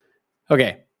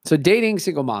Okay. So dating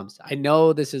single moms. I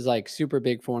know this is like super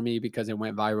big for me because it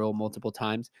went viral multiple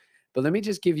times, but let me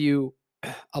just give you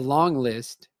a long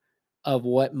list of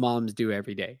what moms do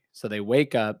every day. So they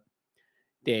wake up,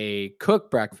 they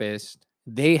cook breakfast,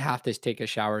 they have to take a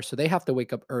shower. So they have to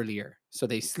wake up earlier. So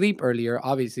they sleep earlier.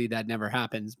 Obviously, that never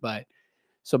happens. But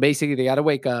so basically, they got to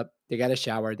wake up, they got to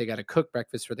shower, they got to cook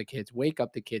breakfast for the kids, wake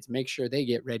up the kids, make sure they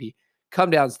get ready, come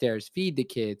downstairs, feed the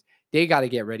kids. They got to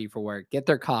get ready for work, get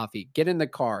their coffee, get in the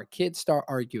car. Kids start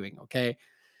arguing. Okay.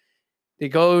 They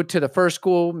go to the first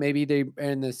school. Maybe they are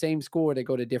in the same school or they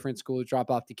go to different schools, drop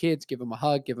off the kids, give them a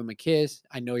hug, give them a kiss.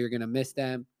 I know you're going to miss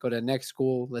them. Go to the next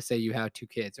school. Let's say you have two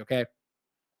kids. Okay.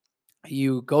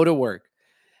 You go to work.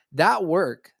 That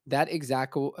work, that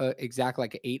exact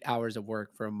like 8 hours of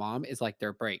work for a mom is like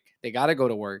their break. They got to go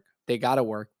to work. They got to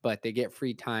work, but they get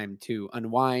free time to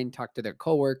unwind, talk to their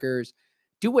coworkers,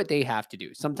 do what they have to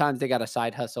do. Sometimes they got a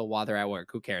side hustle while they're at work.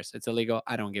 Who cares? It's illegal.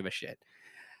 I don't give a shit.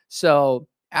 So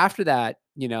after that,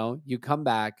 you come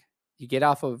back, you get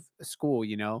off of school,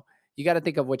 you got to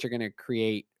think of what you're going to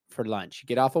create for lunch. You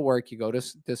get off of work, you go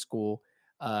to school,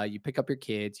 you pick up your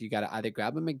kids, you got to either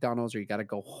grab a McDonald's or you got to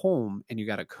go home and you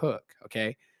got to cook.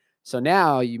 Okay. So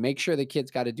now you make sure the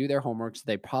kids got to do their homework. So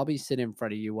they probably sit in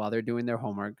front of you while they're doing their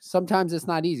homework. Sometimes it's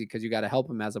not easy because you got to help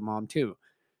them as a mom too.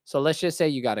 So let's just say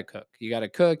you got to cook. You got to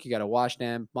cook, you got to wash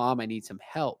them. Mom, I need some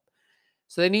help.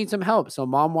 So they need some help. So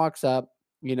mom walks up,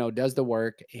 does the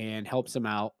work and helps them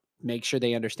out, make sure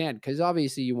they understand. Because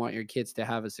obviously, you want your kids to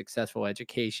have a successful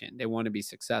education. They want to be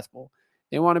successful.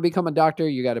 They want to become a doctor.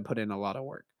 You got to put in a lot of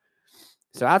work.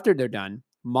 So after they're done,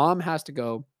 mom has to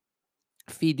go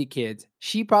feed the kids.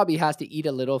 She probably has to eat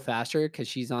a little faster because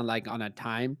she's on a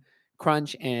time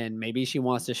crunch and maybe she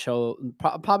wants to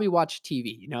probably watch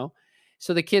TV.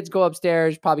 So the kids go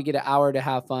upstairs, probably get an hour to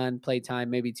have fun,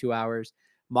 playtime, maybe 2 hours.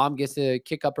 Mom gets to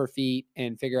kick up her feet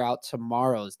and figure out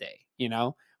tomorrow's day.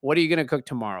 What are you going to cook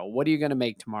tomorrow? What are you going to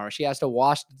make tomorrow? She has to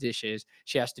wash the dishes.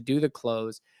 She has to do the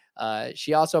clothes.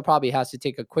 She also probably has to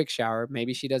take a quick shower.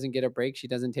 Maybe she doesn't get a break. She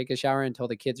doesn't take a shower until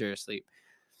the kids are asleep.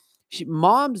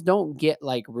 Moms don't get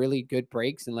like really good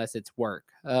breaks unless it's work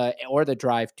or the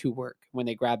drive to work when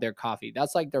they grab their coffee.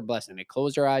 That's like their blessing. They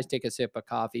close their eyes, take a sip of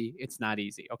coffee. It's not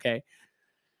easy. Okay.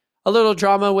 A little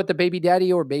drama with the baby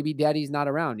daddy or baby daddy's not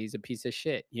around. He's a piece of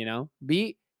shit.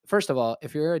 First of all,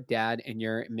 if you're a dad and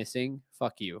you're missing,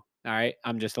 fuck you. All right.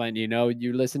 I'm just letting you know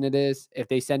you listen to this. If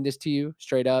they send this to you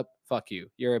straight up, fuck you.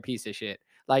 You're a piece of shit.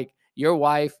 Like your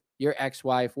wife, your ex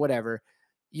wife, whatever,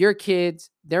 your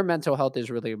kids, their mental health is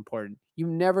really important. You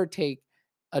never take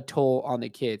a toll on the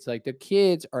kids. Like the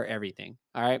kids are everything.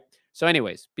 All right. So,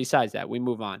 anyways, besides that, we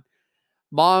move on.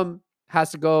 Mom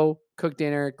has to go cook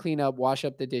dinner, clean up, wash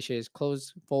up the dishes,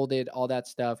 clothes folded, all that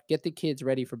stuff, get the kids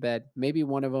ready for bed. Maybe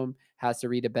one of them has to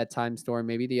read a bedtime story.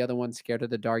 Maybe the other one's scared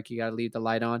of the dark. You got to leave the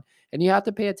light on and you have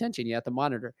to pay attention. You have to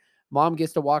monitor. Mom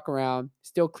gets to walk around,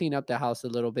 still clean up the house a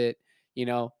little bit,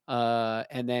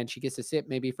 and then she gets to sit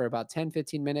maybe for about 10,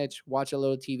 15 minutes, watch a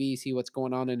little TV, see what's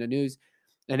going on in the news.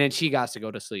 And then she got to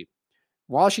go to sleep.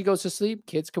 While she goes to sleep,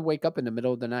 kids could wake up in the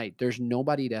middle of the night. There's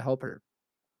nobody to help her.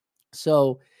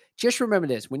 So just remember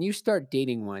this: when you start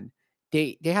dating one,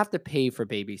 they have to pay for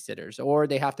babysitters, or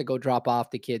they have to go drop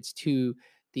off the kids to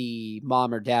the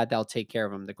mom or dad that'll take care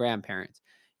of them, the grandparents.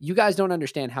 You guys don't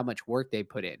understand how much work they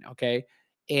put in, okay?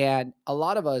 And a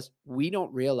lot of us, we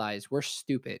don't realize we're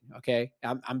stupid, okay?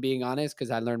 I'm being honest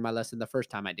because I learned my lesson the first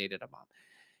time I dated a mom.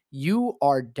 You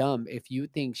are dumb if you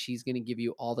think she's going to give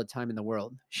you all the time in the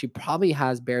world. She probably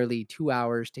has barely 2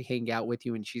 hours to hang out with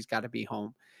you and she's got to be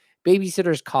home.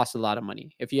 Babysitters cost a lot of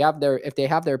money. If they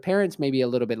have their parents, maybe a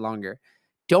little bit longer.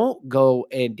 Don't go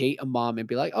and date a mom and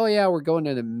be like, oh yeah, we're going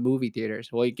to the movie theaters.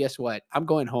 Well, guess what? I'm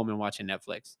going home and watching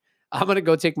Netflix. I'm going to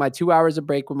go take my 2 hours of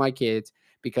break with my kids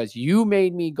because you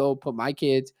made me go put my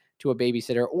kids to a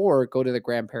babysitter or go to the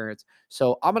grandparents.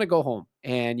 So I'm going to go home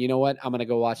and you know what? I'm going to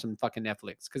go watch some fucking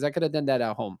Netflix because I could have done that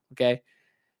at home. Okay.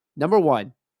 Number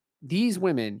one, these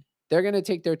women, they're going to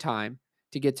take their time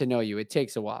to get to know you. It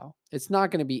takes a while. It's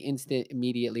not going to be instant,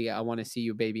 immediately. I want to see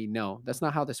you, baby. No, that's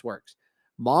not how this works.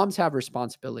 Moms have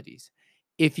responsibilities.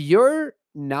 If you're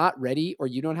not ready or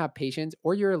you don't have patience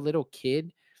or you're a little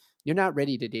kid, you're not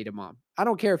ready to date a mom. I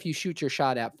don't care if you shoot your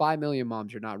shot at 5 million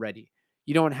moms, you're not ready.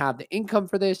 You don't have the income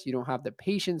for this. You don't have the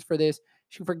patience for this.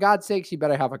 For God's sakes, you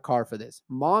better have a car for this.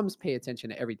 Moms pay attention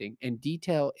to everything, and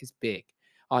detail is big.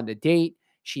 On the date,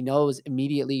 she knows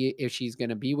immediately if she's going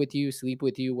to be with you, sleep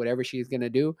with you, whatever she's going to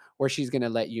do, or she's going to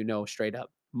let you know straight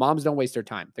up. Moms don't waste their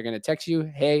time. They're going to text you,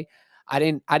 "Hey, I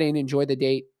didn't enjoy the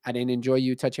date. I didn't enjoy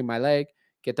you touching my leg.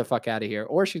 Get the fuck out of here."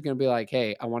 Or she's going to be like,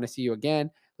 "Hey, I want to see you again.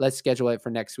 let's schedule it for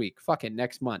next week. Fuck it,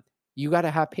 next month. You got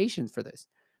to have patience for this.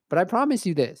 But I promise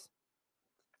you this,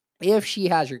 if she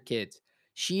has your kids,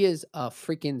 she is a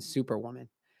freaking superwoman.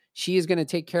 She is going to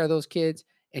take care of those kids,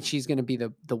 and she's going to be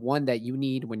the one that you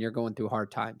need when you're going through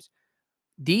hard times.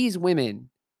 These women,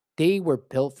 they were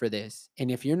built for this.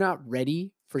 And if you're not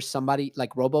ready for somebody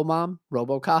like RoboMom,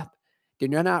 RoboCop,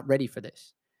 then you're not ready for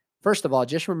this. First of all,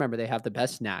 just remember they have the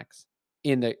best snacks.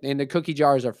 In the cookie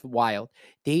jars are wild.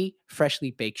 They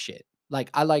freshly bake shit. Like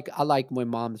I like when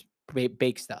moms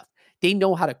bake stuff. They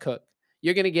know how to cook.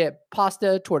 You're gonna get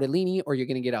pasta, tortellini, or you're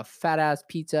gonna get a fat ass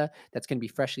pizza that's gonna be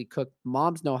freshly cooked.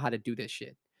 Moms know how to do this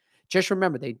shit. Just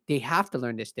remember, they have to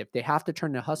learn this dip. They have to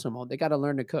turn the hustle mode. They got to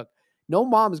learn to cook. No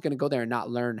mom is going to go there and not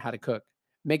learn how to cook.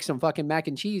 Make some fucking mac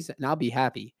and cheese, and I'll be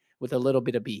happy with a little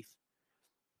bit of beef.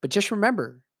 But just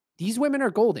remember, these women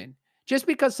are golden. Just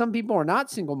because some people are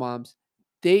not single moms,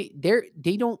 they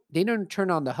don't turn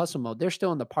on the hustle mode. They're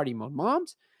still in the party mode.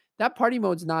 Moms, that party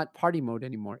mode's not party mode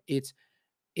anymore. It's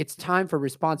time for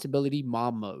responsibility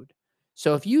mom mode.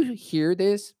 So if you hear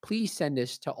this, please send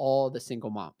this to all the single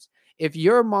moms. If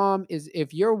your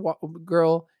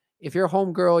girl, if your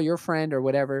home girl, your friend or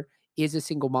whatever is a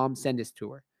single mom, send this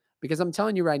to her. Because I'm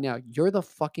telling you right now, you're the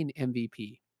fucking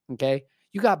MVP. Okay.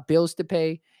 You got bills to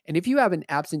pay. And if you have an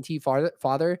absentee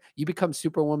father, you become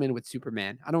Superwoman with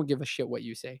Superman. I don't give a shit what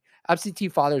you say. Absentee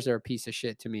fathers are a piece of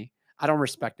shit to me. I don't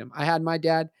respect them. I had my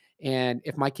dad, and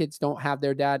if my kids don't have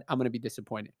their dad, I'm going to be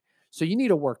disappointed. So you need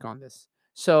to work on this.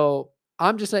 So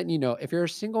I'm just letting you know, if you're a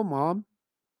single mom,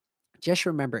 just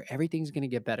remember everything's going to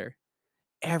get better.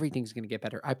 Everything's going to get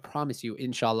better. I promise you,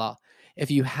 inshallah. If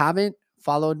you haven't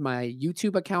followed my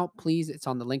YouTube account, please, it's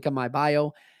on the link in my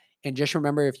bio. And just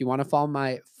remember, if you want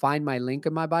to find my link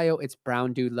in my bio, it's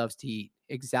Brown Dude Loves to Eat,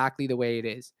 exactly the way it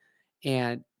is.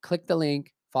 And click the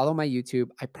link, follow my YouTube.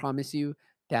 I promise you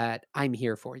that I'm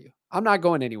here for you. I'm not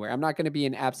going anywhere. I'm not going to be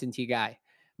an absentee guy.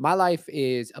 My life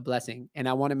is a blessing, and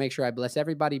I want to make sure I bless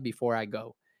everybody before I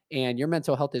go. And your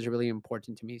mental health is really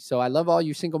important to me. So I love all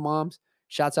you single moms.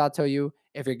 Shouts out to you.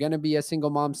 If you're going to be a single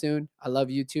mom soon, I love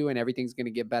you too, and everything's going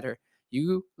to get better.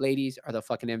 You ladies are the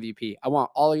fucking MVP. I want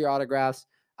all your autographs.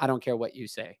 I don't care what you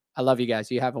say. I love you guys.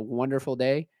 You have a wonderful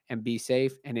day and be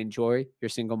safe and enjoy your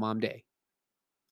single mom day.